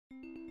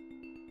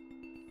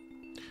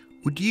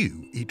Would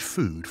you eat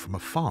food from a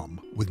farm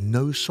with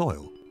no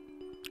soil?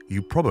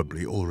 You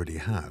probably already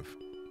have.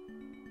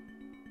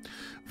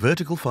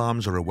 Vertical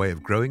farms are a way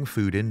of growing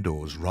food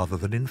indoors rather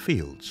than in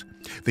fields.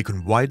 They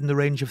can widen the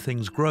range of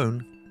things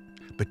grown,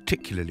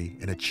 particularly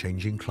in a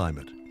changing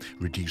climate,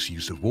 reduce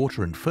use of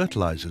water and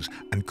fertilisers,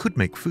 and could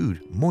make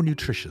food more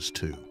nutritious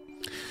too.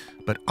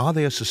 But are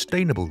they a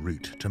sustainable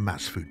route to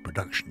mass food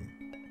production?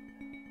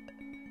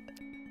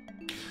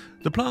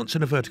 The plants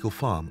in a vertical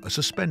farm are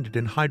suspended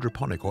in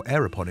hydroponic or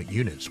aeroponic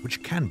units,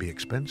 which can be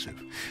expensive.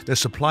 They're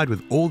supplied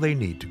with all they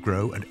need to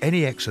grow, and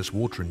any excess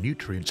water and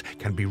nutrients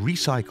can be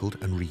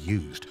recycled and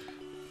reused.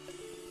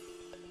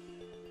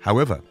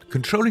 However,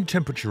 controlling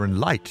temperature and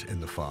light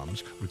in the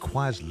farms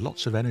requires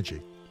lots of energy.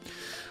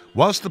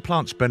 Whilst the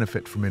plants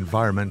benefit from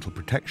environmental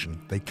protection,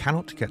 they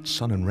cannot get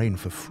sun and rain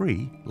for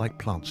free like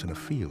plants in a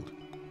field.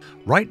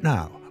 Right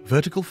now,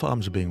 vertical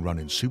farms are being run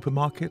in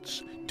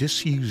supermarkets,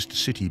 disused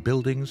city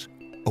buildings,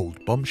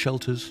 old bomb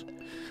shelters,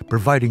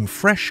 providing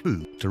fresh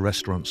food to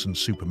restaurants and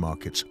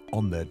supermarkets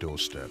on their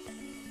doorstep.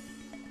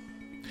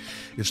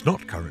 It's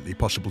not currently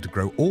possible to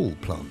grow all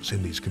plants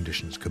in these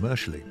conditions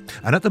commercially,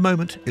 and at the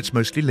moment it's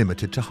mostly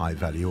limited to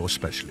high-value or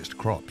specialist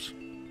crops.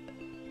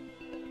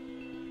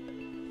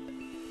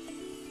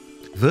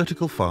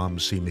 Vertical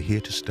farms seem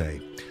here to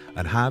stay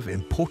and have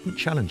important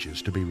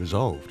challenges to be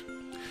resolved.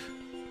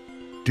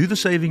 Do the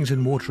savings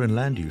in water and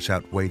land use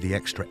outweigh the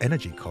extra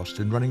energy cost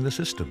in running the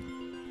system?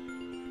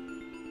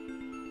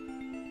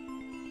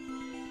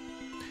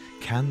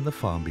 Can the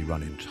farm be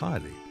run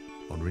entirely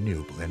on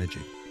renewable energy?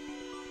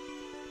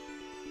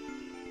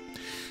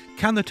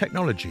 Can the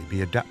technology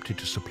be adapted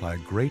to supply a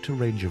greater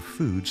range of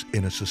foods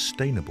in a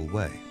sustainable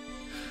way?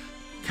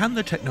 Can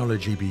the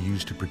technology be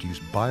used to produce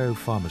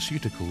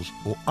biopharmaceuticals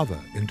or other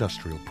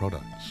industrial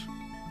products?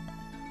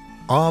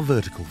 Are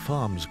vertical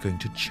farms going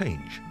to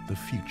change the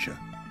future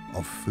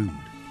of food?